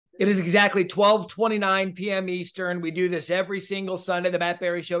It is exactly 12:29 p.m. Eastern. We do this every single Sunday. The Matt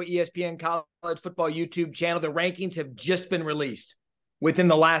Berry Show, ESPN College Football YouTube channel. The rankings have just been released within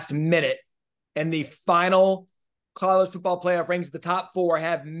the last minute. And the final college football playoff rankings, the top four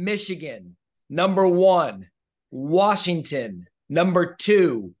have Michigan, number 1, Washington, number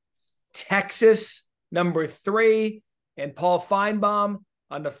 2, Texas, number 3, and Paul Feinbaum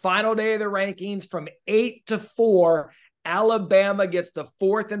on the final day of the rankings from 8-4. Alabama gets the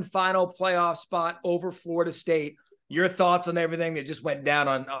 4th and final playoff spot over Florida State. Your thoughts on everything that just went down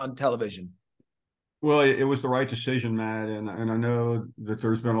on television? Well, it was the right decision, Matt, and I know that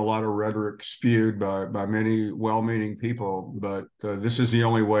there's been a lot of rhetoric spewed by many well-meaning people, but this is the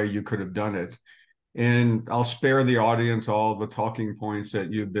only way you could have done it. And I'll spare the audience all the talking points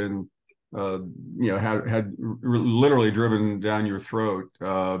that you've been, had literally driven down your throat.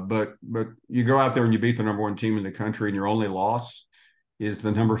 But you go out there and you beat the number 1 team in the country, and your only loss is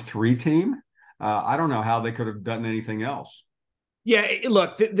the number 3 team. I don't know how they could have done anything else. Yeah,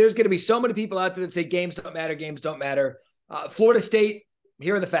 look, there's going to be so many people out there that say games don't matter, games don't matter. Florida State,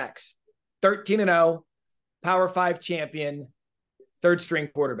 here are the facts. 13-0, Power 5 champion, 3rd-string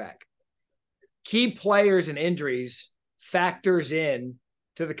quarterback. Key players and injuries factors in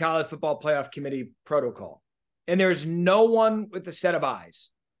to the College Football Playoff Committee protocol. And there's no one with a set of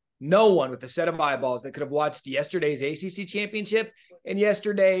eyes, no one with a set of eyeballs that could have watched yesterday's ACC championship and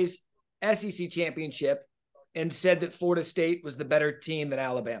yesterday's SEC championship and said that Florida State was the better team than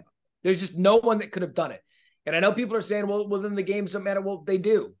Alabama. There's just no one that could have done it. And I know people are saying, well, then the games don't matter. Well, they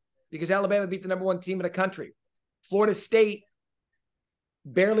do, because Alabama beat the number 1 team in the country. Florida State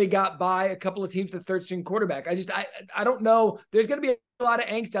barely got by a couple of teams with the 3rd-string quarterback. I don't know. There's going to be a lot of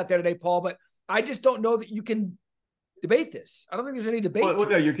angst out there today, Paul, but I just don't know that you can debate this. I don't think there's any debate. Well,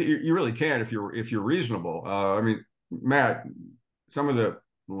 no, you really can if you're reasonable. I mean, Matt, some of the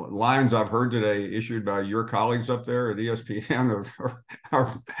lines I've heard today issued by your colleagues up there at ESPN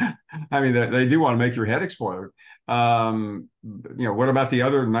are I mean, they do want to make your head explode. What about the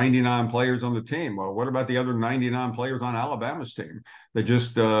other 99 players on the team? Well, what about the other 99 players on Alabama's team that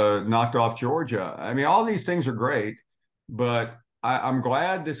just knocked off Georgia? I mean, all these things are great, but I'm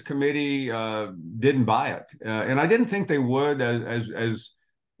glad this committee didn't buy it, and I didn't think they would as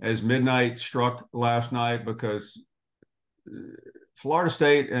midnight struck last night, because Florida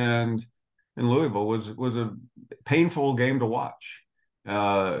State and Louisville was a painful game to watch,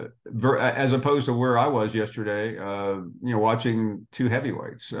 as opposed to where I was yesterday, watching 2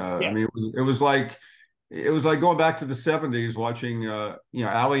 heavyweights. I mean, it was like going back to the 70s, watching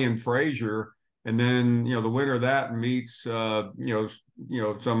Ali and Frazier, and then the winner of that meets some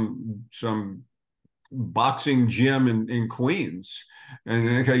boxing gym in Queens, and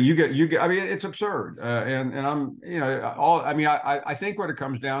okay, you get. I mean, it's absurd, and I'm I think what it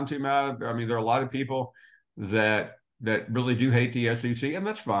comes down to, Matt. I mean, there are a lot of people that really do hate the SEC, and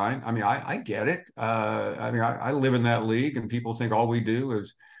that's fine. I mean, I get it. I live in that league, and people think all we do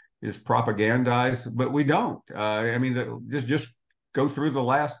is propagandize, but we don't. I mean, just go through the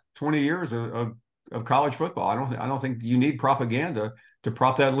last 20 years of college football. I don't think you need propaganda to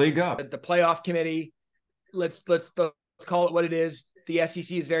prop that league up. The playoff committee, let's call it what it is. The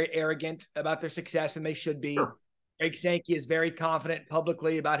SEC is very arrogant about their success, and they should be. Sure. Greg Sankey is very confident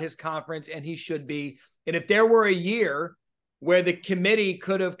publicly about his conference, and he should be. And if there were a year where the committee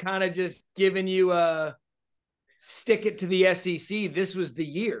could have kind of just given you a stick it to the SEC, this was the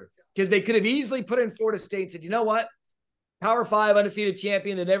year, because they could have easily put in Florida State and said, you know what? Power 5 undefeated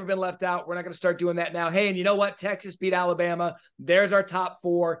champion. They've never been left out. We're not going to start doing that now. Hey, and you know what? Texas beat Alabama. There's our top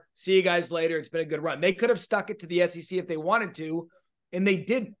 4. See you guys later. It's been a good run. They could have stuck it to the SEC if they wanted to, and they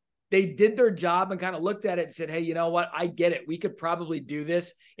did. They did their job and kind of looked at it and said, hey, you know what? I get it. We could probably do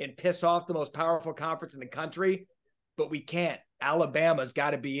this and piss off the most powerful conference in the country, but we can't. Alabama's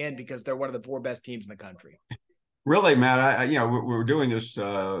got to be in because they're one of the 4 best teams in the country. Really, Matt, we're doing this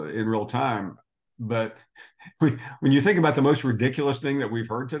in real time. But when you think about the most ridiculous thing that we've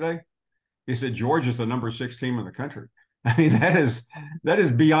heard today, is that Georgia's the number 6 team in the country. I mean, that is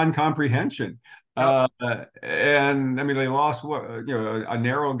beyond comprehension. Yep. And I mean, they lost a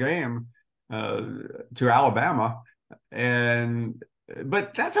narrow game to Alabama,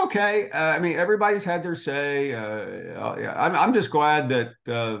 but that's okay. I mean, everybody's had their say. I'm just glad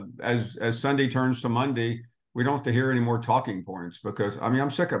that as Sunday turns to Monday, we don't have to hear any more talking points, because I mean,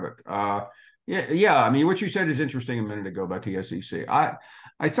 I'm sick of it. Yeah. I mean, what you said is interesting a minute ago about the SEC.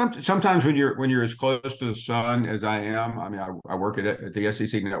 Sometimes when you're as close to the sun as I am, I mean, I work at the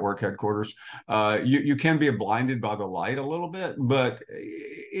SEC Network headquarters. You can be blinded by the light a little bit, but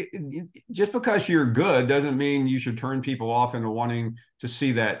just because you're good doesn't mean you should turn people off into wanting to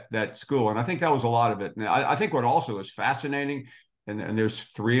see that school. And I think that was a lot of it. And I think what also is fascinating, and there's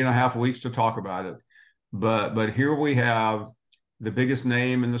 3.5 weeks to talk about it, but here we have the biggest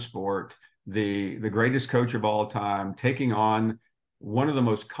name in the sport, the greatest coach of all time, taking on one of the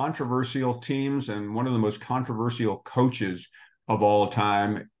most controversial teams and one of the most controversial coaches of all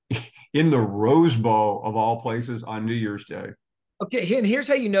time in the Rose Bowl of all places on New Year's Day. Okay, and here's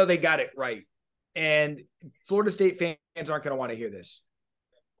how you know they got it right. And Florida State fans aren't going to want to hear this.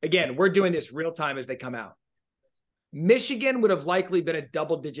 Again, we're doing this real time as they come out. Michigan would have likely been a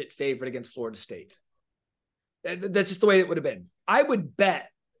double-digit favorite against Florida State. That's just the way it would have been. I would bet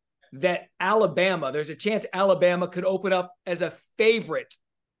that Alabama, there's a chance Alabama could open up as a favorite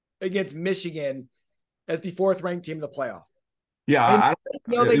against Michigan as the 4th ranked team in the playoff. Yeah,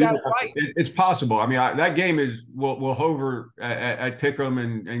 they got it right. It's possible. I mean, that game will hover at Pick'em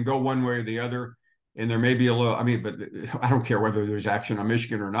and go one way or the other. And there may be a little. I mean, but I don't care whether there's action on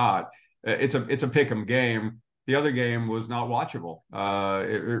Michigan or not. It's a Pick'em game. The other game was not watchable.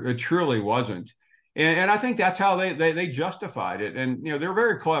 It truly wasn't. And I think that's how they justified it. And, they're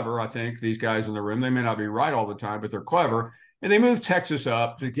very clever, I think, these guys in the room. They may not be right all the time, but they're clever. And they moved Texas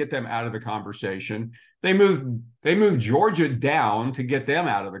up to get them out of the conversation. They moved Georgia down to get them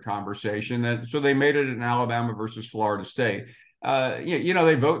out of the conversation. And so they made it an Alabama versus Florida State.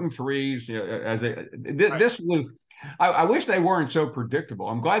 They vote in threes. This was. I wish they weren't so predictable.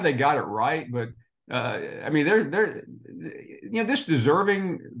 I'm glad they got it right, but I mean, this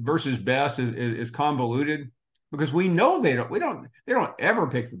deserving versus best is convoluted because we know they don't ever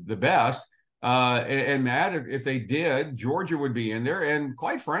pick the best. And Matt, if they did, Georgia would be in there, and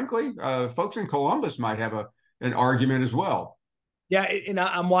quite frankly, folks in Columbus might have an argument as well. Yeah, and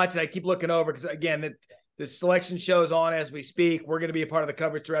I'm watching. I keep looking over because again, the selection shows on as we speak. We're going to be a part of the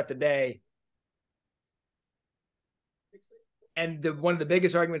coverage throughout the day. And one of the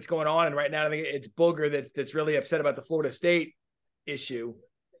biggest arguments going on, and right now I think it's Booger that's really upset about the Florida State issue.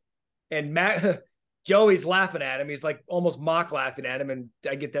 And Joey's laughing at him. He's like almost mock laughing at him, and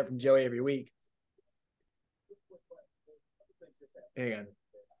I get that from Joey every week. Hang on.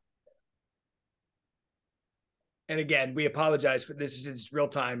 And again, we apologize for this. Is just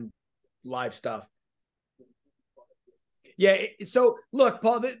real-time live stuff. Yeah. So look,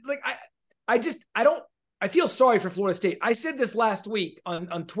 Paul, I feel sorry for Florida State. I said this last week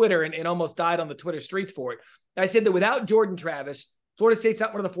on Twitter and almost died on the Twitter streets for it. I said that without Jordan Travis, Florida State's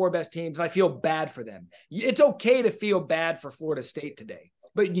not one of the 4 best teams, and I feel bad for them. It's okay to feel bad for Florida State today.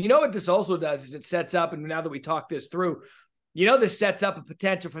 But you know what this also does is it sets up, and now that we talk this through, this sets up a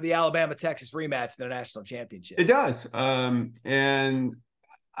potential for the Alabama-Texas rematch in the national championship. It does. And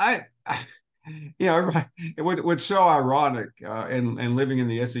what's so ironic and living in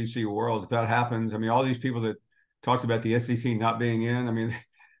the SEC world, if that happens, I mean, all these people that talked about the SEC not being in, I mean,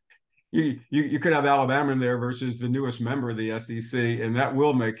 you could have Alabama in there versus the newest member of the SEC, and that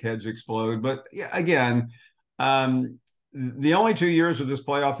will make heads explode. But yeah, again, the only 2 years of this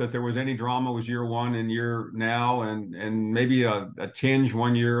playoff that there was any drama was year 1 and year now, and maybe a tinge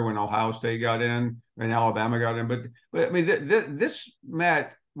 1 year when Ohio State got in and Alabama got in. But I mean, this,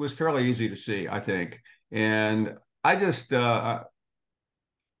 Matt, was fairly easy to see, I think. And I just, I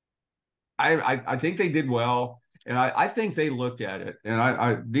think they did well. And I think they looked at it.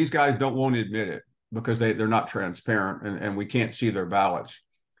 And these guys don't want to admit it because they're not transparent and we can't see their ballots.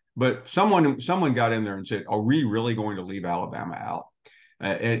 But someone got in there and said, are we really going to leave Alabama out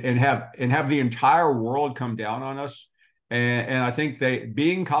and have the entire world come down on us? And I think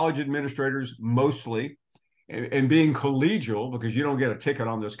being college administrators mostly, and being collegial, because you don't get a ticket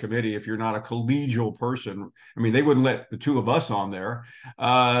on this committee if you're not a collegial person. I mean, they wouldn't let the 2 of us on there.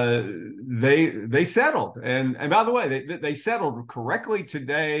 They settled, and by the way, they settled correctly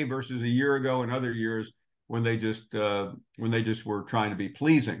today versus a year ago and other years when they just were trying to be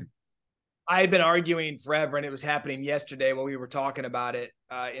pleasing. I had been arguing forever, and it was happening yesterday when we were talking about it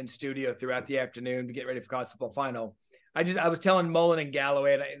in studio throughout the afternoon to get ready for college football final. I was telling Mullen and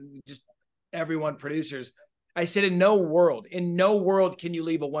Galloway and just everyone, producers, I said, in no world can you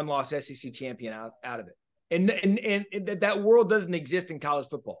leave a 1-loss SEC champion out of it. And that world doesn't exist in college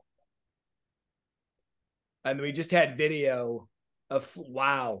football. And we just had video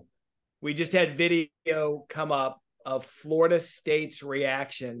we just had video come up of Florida State's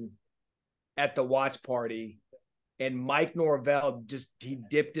reaction at the watch party. And Mike Norvell he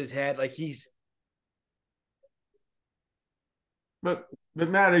dipped his head like he's but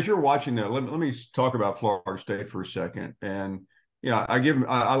Matt, as you're watching that, let me talk about Florida State for a second. And yeah,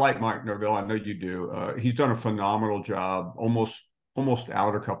 I like Mike Norvell. I know you do. He's done a phenomenal job. Almost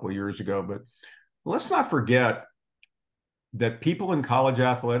out a couple of years ago, but let's not forget that people in college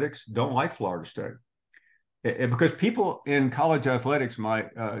athletics don't like Florida State. Because people in college athletics,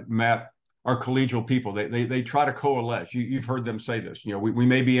 Matt, are collegial people. They try to coalesce. You've heard them say this. You know, we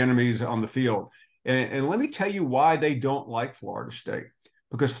may be enemies on the field, and let me tell you why they don't like Florida State.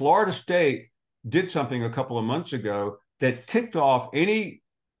 Because Florida State did something a couple of months ago that ticked off any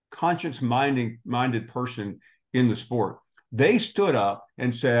conscience-minded person in the sport. They stood up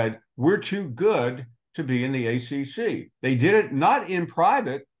and said, "We're too good to be in the ACC." They did it not in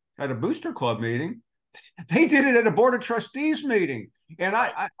private at a booster club meeting. They did it at a board of trustees meeting. And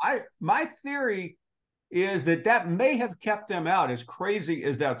my theory is that may have kept them out, as crazy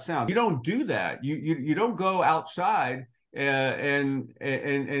as that sounds. You don't do that. You don't go outside and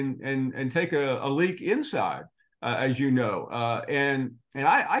take a leak inside, as you know. And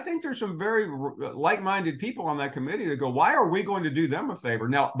I think there's some very like-minded people on that committee that go, why are we going to do them a favor?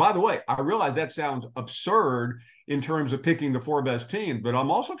 Now, by the way, I realize that sounds absurd in terms of picking the 4 best teams, but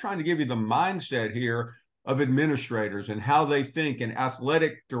I'm also trying to give you the mindset here of administrators and how they think, and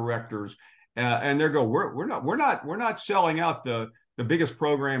athletic directors. And they go, we're not selling out the biggest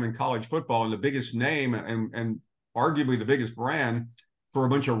program in college football and the biggest name and arguably the biggest brand for a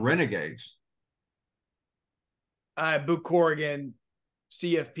bunch of renegades. Boo Corrigan,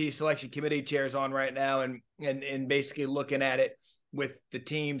 CFP selection committee chairs on right now, and basically looking at it with the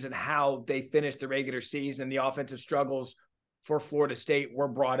teams and how they finished the regular season. The offensive struggles for Florida State were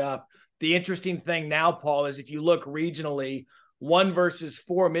brought up. The interesting thing now, Paul, is if you look regionally, 1 versus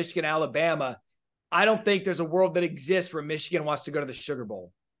 4, Michigan, Alabama, I don't think there's a world that exists where Michigan wants to go to the Sugar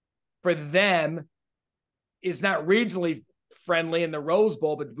Bowl. For them, it's not regionally friendly in the Rose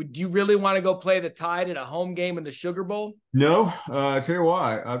Bowl, but would you really want to go play the Tide in a home game in the Sugar Bowl? No, I tell you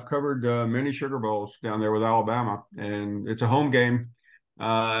why. I've covered many Sugar Bowls down there with Alabama, and it's a home game.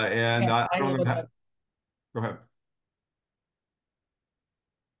 And I don't know. Go ahead.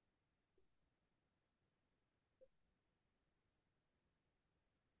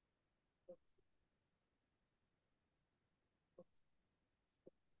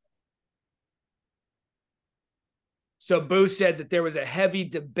 So Boo said that there was a heavy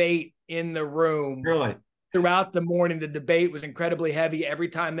debate in the room. Really? Throughout the morning, the debate was incredibly heavy every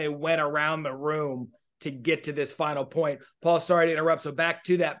time they went around the room to get to this final point. Paul, sorry to interrupt. So back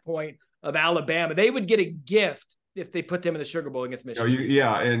to that point of Alabama, they would get a gift if they put them in the Sugar Bowl against Michigan.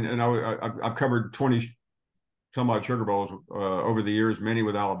 And I've covered 20 some odd Sugar Bowls over the years, many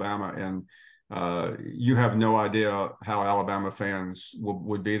with Alabama, and you have no idea how Alabama fans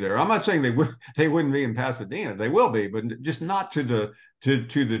would be there. I'm not saying they wouldn't be in Pasadena. They will be, but just not to the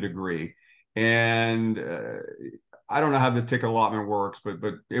degree. And I don't know how the ticket allotment works, but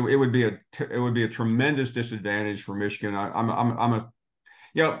it would be a tremendous disadvantage for Michigan.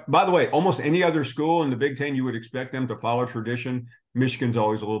 By the way, almost any other school in the Big Ten, you would expect them to follow tradition. Michigan's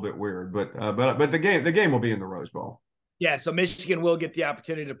always a little bit weird, but the game will be in the Rose Bowl. Yeah, so Michigan will get the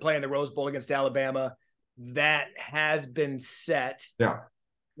opportunity to play in the Rose Bowl against Alabama. That has been set. Yeah.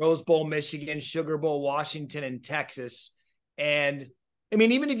 Rose Bowl, Michigan, Sugar Bowl, Washington, and Texas. And I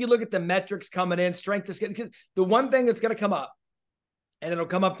mean, even if you look at the metrics coming in, strength is getting, the one thing that's going to come up, and it'll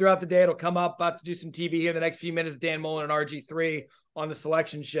come up throughout the day. It'll come up, about to do some TV here in the next few minutes with Dan Mullen and RG3 on the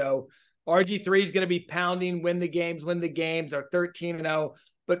selection show. RG3 is going to be pounding, win the games, are 13-0.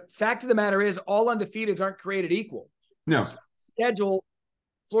 But fact of the matter is, all undefeateds aren't created equal. No. Schedule,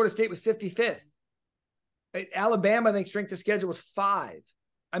 Florida State was 55th. Right? Alabama, I think strength of schedule was 5.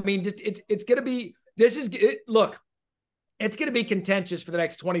 I mean, just it's going to be, look, it's going to be contentious for the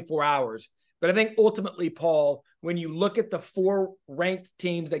next 24 hours. But I think ultimately, Paul, when you look at the 4 ranked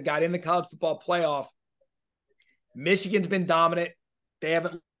teams that got in the college football playoff, Michigan's been dominant. They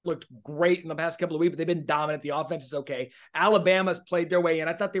haven't looked great in the past couple of weeks, but they've been dominant. The offense is okay. Alabama's played their way in.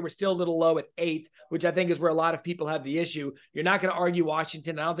 I thought they were still a little low at 8th, which I think is where a lot of people have the issue. You're not going to argue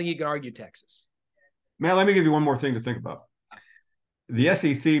Washington. I don't think you can argue Texas. Man, let me give you one more thing to think about. The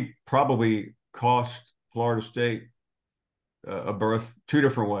SEC probably cost Florida State a berth 2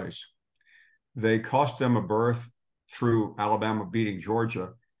 different ways. They cost them a berth through Alabama beating Georgia.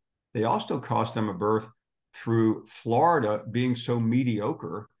 They also cost them a berth through Florida being so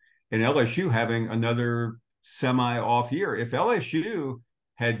mediocre and LSU having another semi-off year. If LSU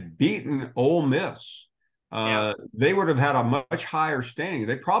had beaten Ole Miss, they would have had a much higher standing.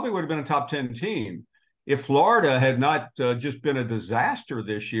 They probably would have been a top 10 team. If Florida had not just been a disaster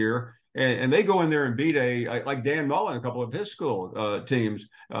this year, and they go in there and beat like Dan Mullen, a couple of his school teams,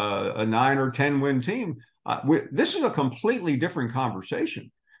 a 9 or 10 win team. This is a completely different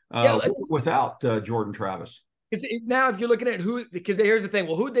conversation without Jordan Travis. Now, if you're looking at who, because here's the thing.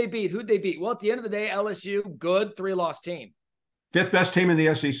 Well, who'd they beat? Who'd they beat? Well, at the end of the day, LSU, good 3-loss team. 5th best team in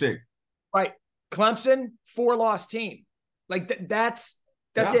the SEC. Right. Clemson, 4-loss team. Like that's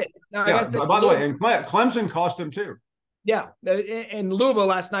it. Now, yeah. By the way, and Clemson cost them too. Yeah. And Louisville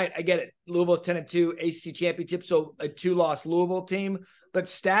last night, I get it. Louisville's 10-2 ACC championship, so a 2-loss Louisville team. But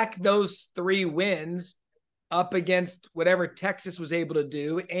stack those 3 wins up against whatever Texas was able to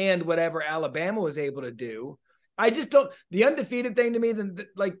do and whatever Alabama was able to do. I just don't. The undefeated thing to me,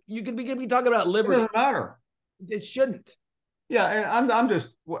 like you could be talking about liberty. It doesn't matter. It shouldn't. Yeah, and I'm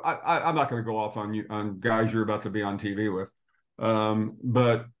not going to go off on you on guys you're about to be on TV with,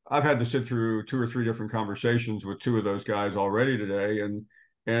 but I've had to sit through 2 or 3 different conversations with 2 of those guys already today, and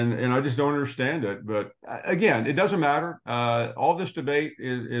I just don't understand it. But again, it doesn't matter. All this debate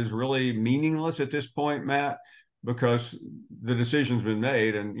is really meaningless at this point, Matt, because the decision's been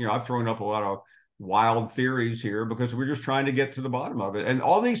made, and I've thrown up a lot of wild theories here because we're just trying to get to the bottom of it, and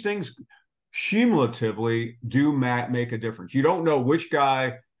all these things cumulatively do make a difference. You don't know which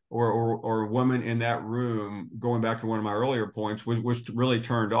guy or woman in that room, going back to one of my earlier points, was really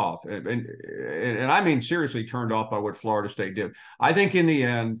turned off, and I mean seriously turned off by what Florida State did. I think in the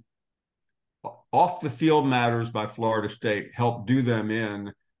end, off the field matters by Florida State helped do them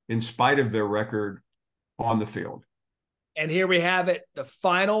in spite of their record on the field. And here we have it, the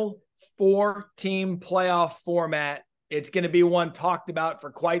final 4-team playoff format. It's going to be one talked about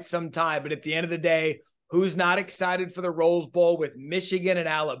for quite some time. But at the end of the day, who's not excited for the Rose Bowl with Michigan and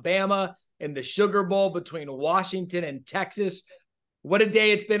Alabama, and the Sugar Bowl between Washington and Texas? What a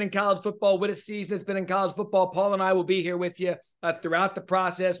day it's been in college football. What a season it's been in college football. Paul and I will be here with you throughout the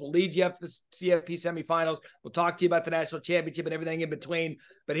process. We'll lead you up to the CFP semifinals. We'll talk to you about the national championship and everything in between.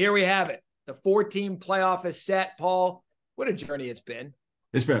 But here we have it. The 4-team playoff is set. Paul, what a journey it's been.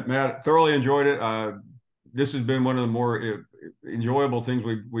 It's been, Matt, thoroughly enjoyed it. This has been one of the more enjoyable things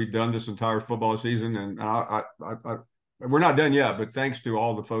we've done this entire football season, and we're not done yet. But thanks to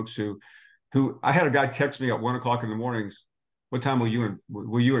all the folks who I had a guy text me at 1:00 in the mornings. What time will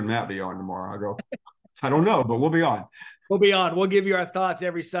you and Matt be on tomorrow? I go, I don't know, but we'll be on. We'll be on. We'll give you our thoughts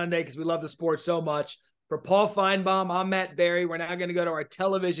every Sunday because we love the sport so much. For Paul Feinbaum, I'm Matt Berry. We're now going to go to our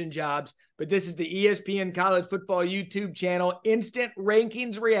television jobs, but this is the ESPN College Football YouTube channel. Instant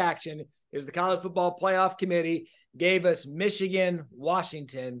rankings reaction is the College Football Playoff Committee gave us Michigan,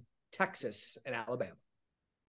 Washington, Texas, and Alabama.